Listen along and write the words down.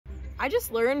I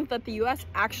just learned that the US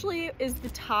actually is the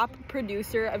top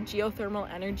producer of geothermal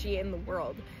energy in the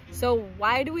world. So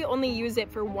why do we only use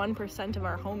it for 1% of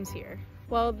our homes here?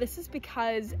 Well, this is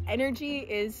because energy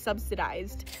is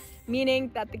subsidized, meaning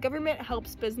that the government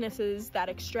helps businesses that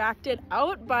extract it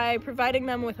out by providing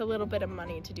them with a little bit of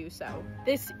money to do so.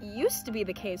 This used to be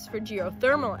the case for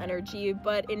geothermal energy,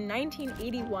 but in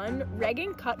 1981,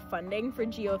 Reagan cut funding for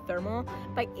geothermal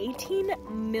by $18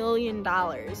 million.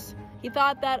 He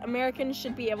thought that Americans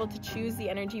should be able to choose the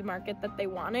energy market that they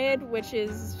wanted, which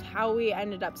is how we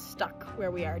ended up stuck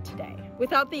where we are today.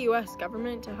 Without the US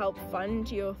government to help fund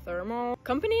geothermal,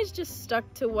 companies just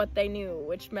stuck to what they knew,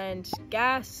 which meant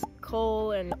gas,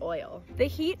 coal, and oil. The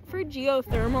heat for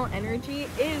geothermal energy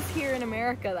is here in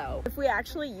America though. If we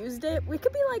actually used it, we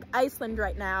could be like Iceland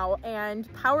right now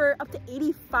and power up to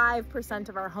 85%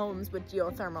 of our homes with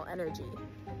geothermal energy.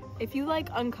 If you like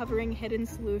uncovering hidden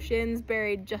solutions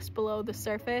buried just below the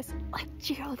surface, like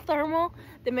geothermal,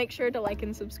 then make sure to like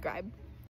and subscribe.